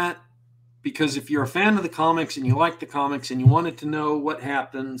observing that because if you're a fan of the comics and you like the comics and you wanted to know what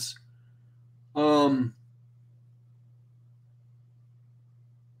happens,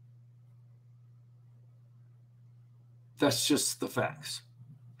 that's just the facts.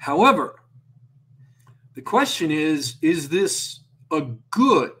 However, the question is this a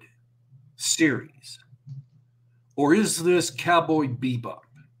good series? Or is this Cowboy Bebop,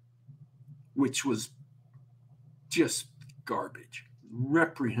 which was just garbage,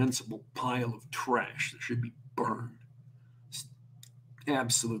 reprehensible pile of trash that should be burned?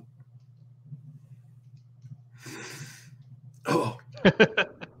 Absolute. Oh.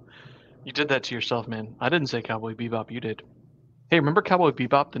 You did that to yourself, man. I didn't say Cowboy Bebop. You did. Hey, remember Cowboy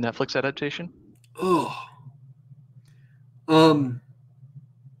Bebop, the Netflix adaptation? Oh.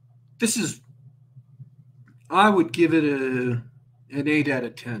 This is, I would give it an 8 out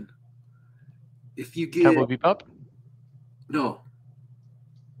of 10. If you get Cowboy Bebop? No.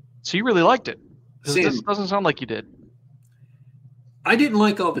 So you really liked it? This doesn't sound like you did. I didn't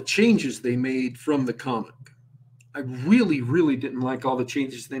like all the changes they made from the comic. I really, really didn't like all the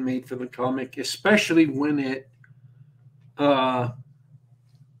changes they made for the comic, especially when it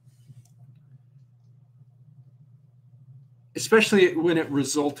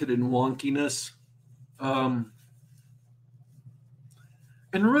resulted in wonkiness. And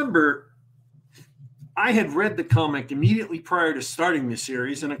remember, I had read the comic immediately prior to starting the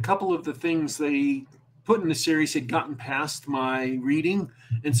series, and a couple of the things they put in the series had gotten past my reading,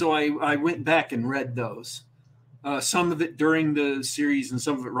 and so I went back and read those. Some of it during the series and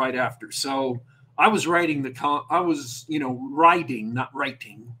some of it right after. So I was writing writing, not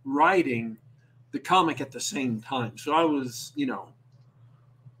writing the comic at the same time. So I was,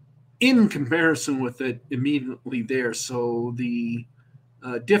 in comparison with it immediately there. So the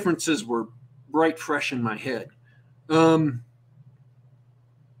differences were right fresh in my head.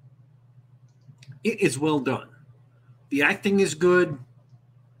 It is well done. The acting is good.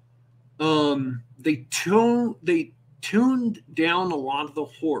 They tuned down a lot of the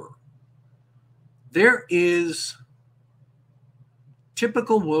horror. There is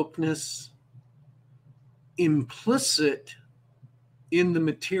typical wokeness implicit in the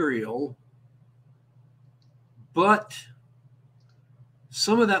material, but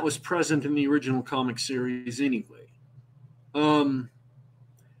some of that was present in the original comic series anyway. And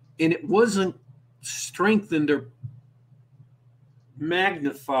it wasn't strengthened or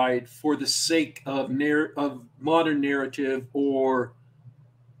magnified for the sake of modern narrative or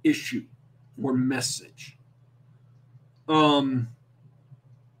issue or message. And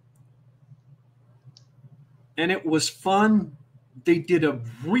it was fun. They did a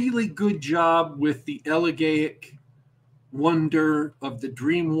really good job with the elegiac wonder of the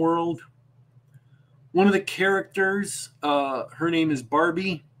dream world. One of the characters, her name is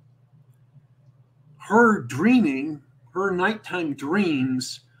Barbie. Her nighttime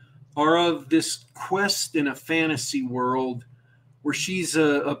dreams are of this quest in a fantasy world where she's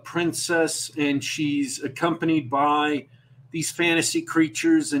a princess and she's accompanied by these fantasy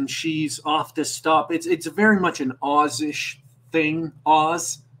creatures and she's off to stop. It's very much an Oz-ish thing,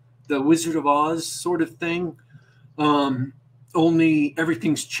 Oz, the Wizard of Oz sort of thing. Only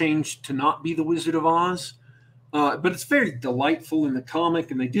everything's changed to not be the Wizard of Oz. But it's very delightful in the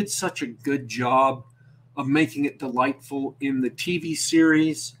comic, and they did such a good job of making it delightful in the TV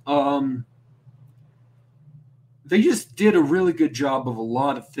series. They just did a really good job of a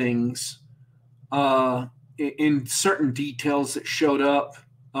lot of things in certain details that showed up.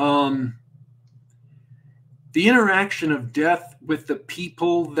 The interaction of Death with the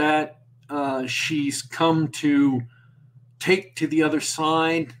people that she's come to take to the other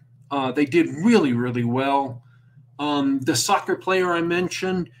side, they did really, really well. The soccer player I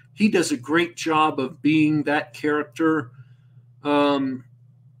mentioned, he does a great job of being that character.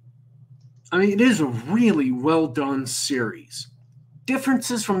 It is a really well done series.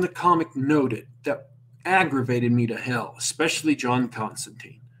 Differences from the comic noted that aggravated me to hell, especially John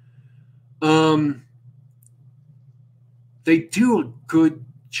Constantine. They do a good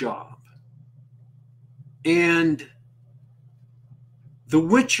job. And the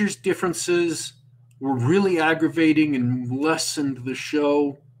Witcher's differences were really aggravating and lessened the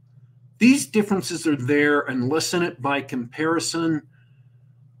show. These differences are there and lessen it by comparison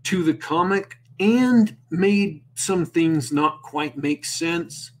to the comic and made some things not quite make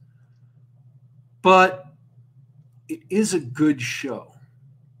sense. But it is a good show.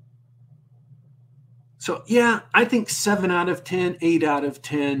 So, yeah, I think 7 out of 10, 8 out of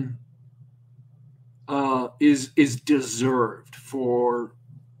 10 is deserved for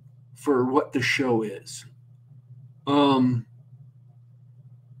what the show is. And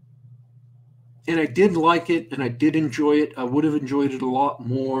I did like it, and I did enjoy it. I would have enjoyed it a lot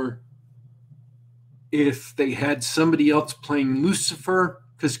more if they had somebody else playing Lucifer,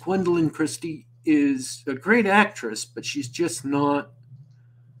 because Gwendolyn Christie is a great actress, but she's just not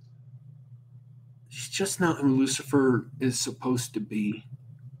who Lucifer is supposed to be.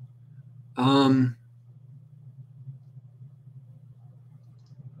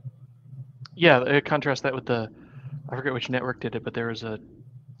 Yeah, contrast that with I forget which network did it, but there was a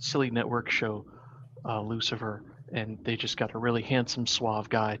silly network show, Lucifer, and they just got a really handsome, suave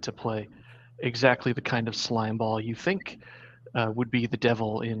guy to play exactly the kind of slimeball you think would be the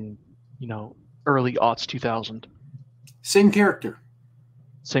devil in, early aughts 2000. Same character.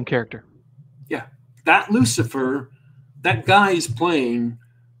 Yeah. That Lucifer, that guy is playing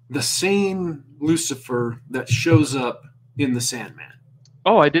the same Lucifer that shows up in The Sandman.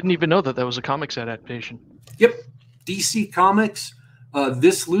 Oh, I didn't even know that was a comics adaptation. Yep. DC Comics,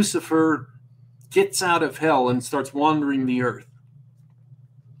 this Lucifer gets out of hell and starts wandering the earth.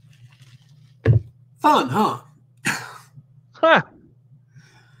 Fun, huh? Huh.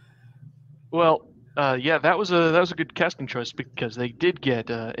 Well, yeah, that was a good casting choice because they did get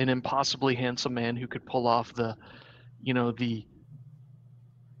an impossibly handsome man who could pull off the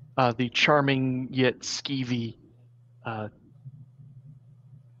charming yet skeevy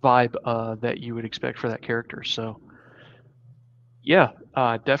vibe that you would expect for that character. So, yeah,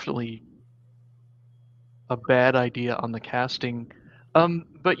 definitely a bad idea on the casting.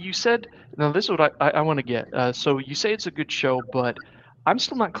 But you said, now this is what I want to get. So you say it's a good show, but I'm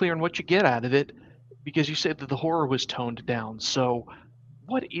still not clear on what you get out of it. because you said that the horror was toned down. So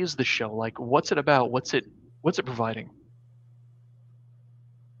what is the show? Like, what's it about? What's it providing?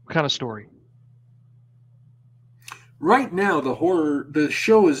 What kind of story? Right now, the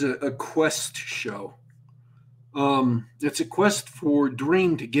show is a quest show. It's a quest for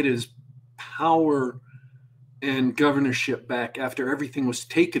Dream to get his power and governorship back after everything was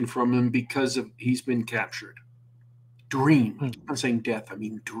taken from him because of he's been captured. Dream. I'm not saying death. I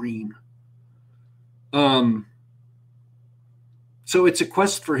mean Dream. So it's a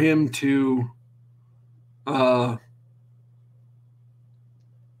quest for him to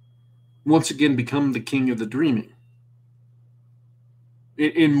once again become the king of the dreaming.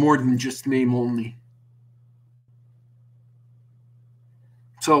 In more than just name only.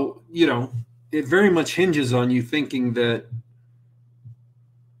 So, it very much hinges on you thinking that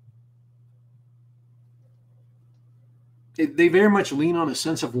they very much lean on a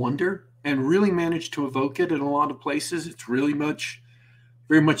sense of wonder and really manage to evoke it in a lot of places. It's really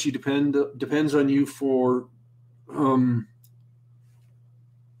very much depends on you for,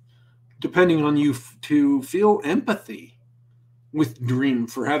 depending on you to feel empathy with Dream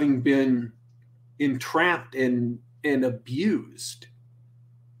for having been entrapped and abused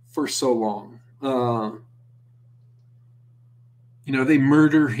for so long. They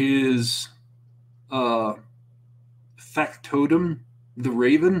murder his factotum, the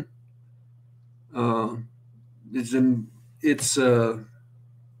Raven. It's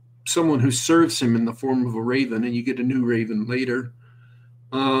someone who serves him in the form of a raven, and you get a new raven later.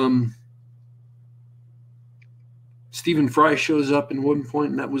 Stephen Fry shows up in one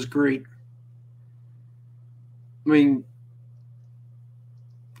point, and that was great. I mean,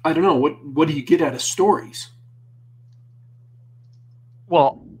 I don't know. What do you get out of stories?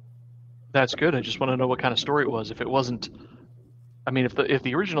 Well, that's good. I just want to know what kind of story it was. If it wasn't, I mean, if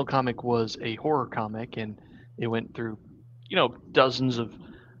the original comic was a horror comic and it went through, dozens of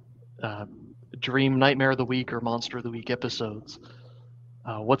Dream Nightmare of the Week or Monster of the Week episodes,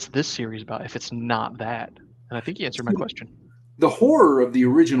 what's this series about if it's not that? And I think you answered my question. The horror of the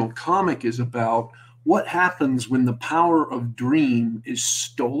original comic is about what happens when the power of Dream is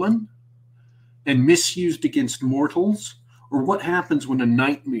stolen and misused against mortals, or what happens when a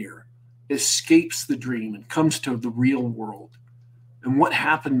nightmare escapes the dream and comes to the real world, and what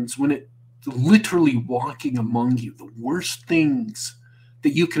happens when it's literally walking among you. The worst things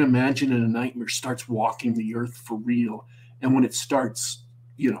that you can imagine in a nightmare starts walking the earth for real, and when it starts,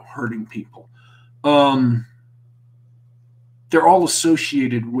 hurting people. They're all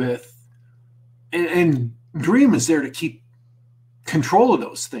associated with, and Dream is there to keep control of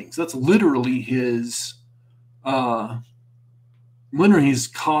those things. That's literally his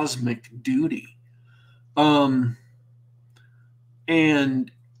cosmic duty. And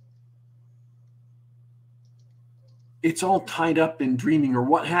it's all tied up in dreaming, or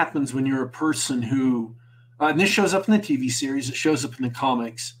what happens when you're a person who, and this shows up in the TV series, it shows up in the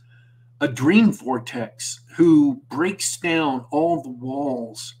comics, a dream vortex who breaks down all the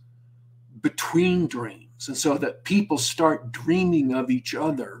walls between dreams. And so that people start dreaming of each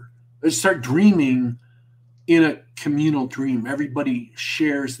other. They start dreaming in a communal dream. Everybody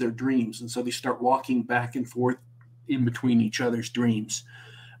shares their dreams. And so they start walking back and forth in between each other's dreams.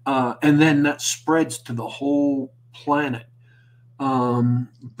 And then that spreads to the whole planet.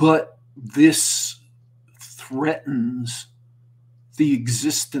 But this threatens the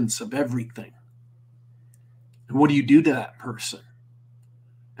existence of everything. And what do you do to that person?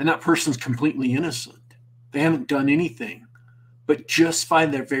 And that person's completely innocent. They haven't done anything, but just by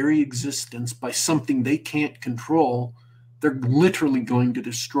their very existence, by something they can't control, they're literally going to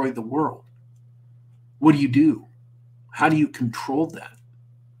destroy the world. What do? How do you control that?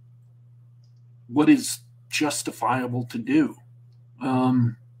 What is justifiable to do?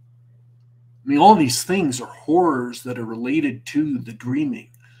 All these things are horrors that are related to the dreaming.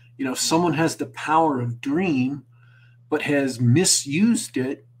 Someone has the power of dream, but has misused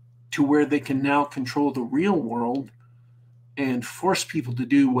it to where they can now control the real world and force people to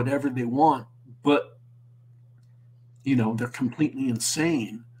do whatever they want. But, they're completely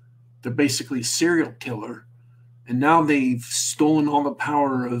insane. They're basically a serial killer. And now they've stolen all the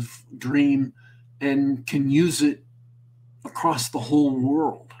power of dream and can use it across the whole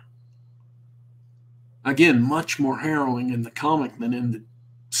world. Again, much more harrowing in the comic than in the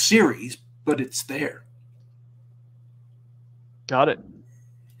series, but it's there. Got it.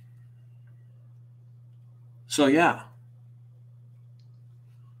 So, yeah.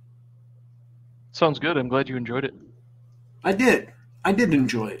 Sounds good. I'm glad you enjoyed it. I did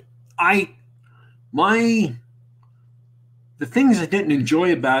enjoy it. the things I didn't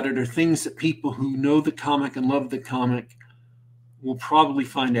enjoy about it are things that people who know the comic and love the comic will probably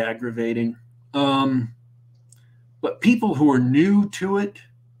find aggravating. But people who are new to it,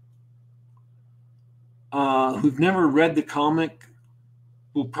 who've never read the comic,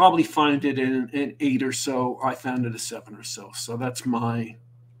 will probably find it an 8 or so. I found it a 7 or so. So that's I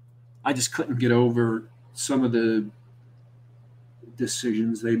just couldn't get over some of the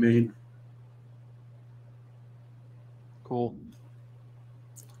decisions they made. Cool.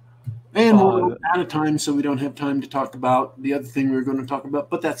 And we're out of time, so we don't have time to talk about the other thing we were going to talk about,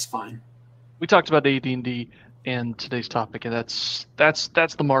 but that's fine. We talked about AD&D and today's topic, and that's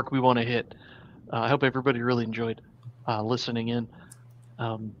the mark we want to hit. I hope everybody really enjoyed listening in,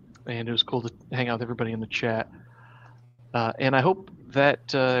 and it was cool to hang out with everybody in the chat. And I hope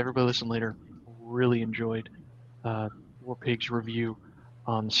that everybody listening later really enjoyed War Pig's review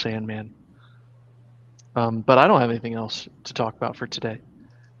on Sandman. But I don't have anything else to talk about for today.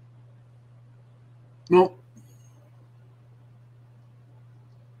 Nope.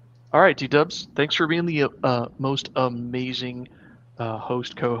 All right, T-Dubs, thanks for being the most amazing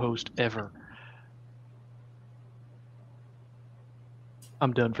co-host ever.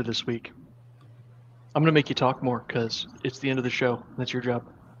 I'm done for this week. I'm going to make you talk more because it's the end of the show. That's your job.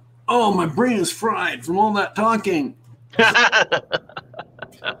 Oh, my brain is fried from all that talking.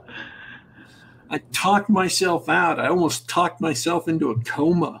 I talked myself out. I almost talked myself into a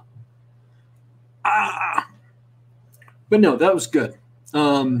coma. But no, that was good.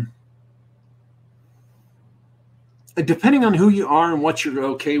 Depending on who you are and what you're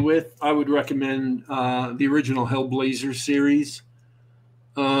okay with, I would recommend the original Hellblazer series.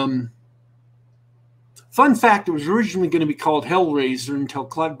 Fun fact, it was originally going to be called Hellraiser until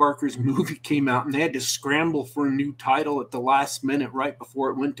Clive Barker's movie came out, and they had to scramble for a new title at the last minute right before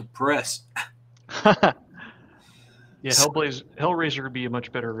it went to press. Yeah, Hellraiser would be a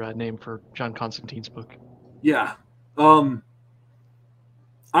much better name for John Constantine's book. Yeah. I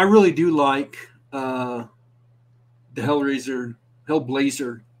really do like the Hellblazer.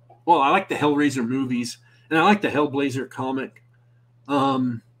 Well, I like the Hellraiser movies, and I like the Hellblazer comic.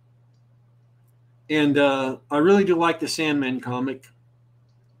 And I really do like the Sandman comic.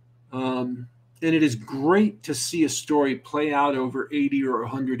 And it is great to see a story play out over 80 or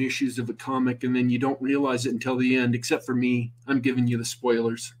 100 issues of a comic, and then you don't realize it until the end, except for me. I'm giving you the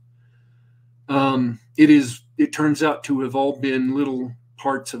spoilers. It turns out to have all been little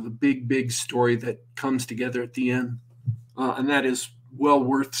parts of a big, big story that comes together at the end. And that is well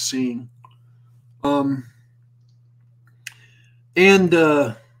worth seeing.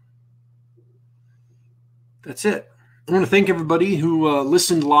 That's it. I want to thank everybody who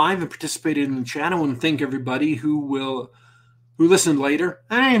listened live and participated in the chat. I want to thank everybody who listened later.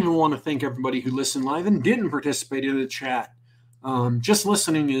 I even want to thank everybody who listened live and didn't participate in the chat. Just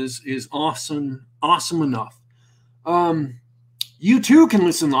listening is awesome enough. You too can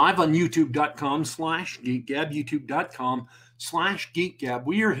listen live on youtube.com/geekgab, youtube.com/geekgab.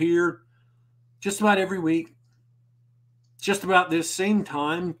 We are here just about every week, just about this same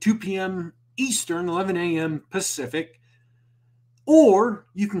time, 2 p.m. Eastern, 11 a.m. Pacific. Or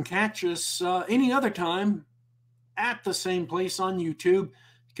you can catch us any other time at the same place on YouTube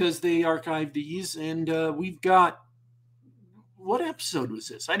because they archive these. And we've got, what episode was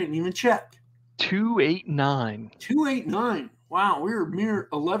this? I didn't even check. 289. 289. Wow, we're mere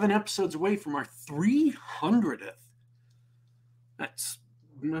 11 episodes away from our 300th. That's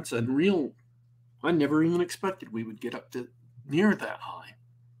unreal. I never even expected we would get up to near that high.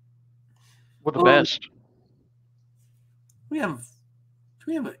 We're the best. Do we have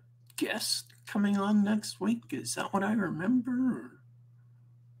a guest coming on next week? Is that what I remember?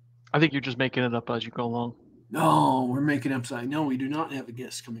 I think you're just making it up as you go along. No, we're making up. No, we do not have a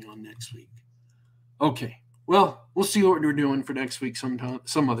guest coming on next week. Okay. Well, we'll see what we're doing for next week some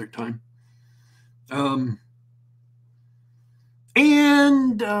other time.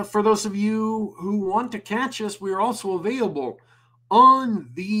 And for those of you who want to catch us, we're also available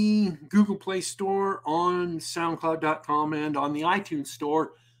on the Google Play Store, on SoundCloud.com, and on the iTunes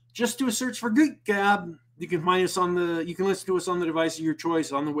Store. Just do a search for Geek Gab. You can find us you can listen to us on the device of your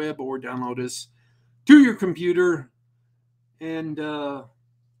choice on the web, or download us to your computer. And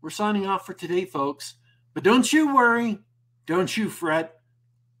we're signing off for today, folks. But don't you worry. Don't you fret.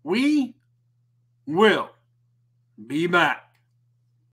 We will be back.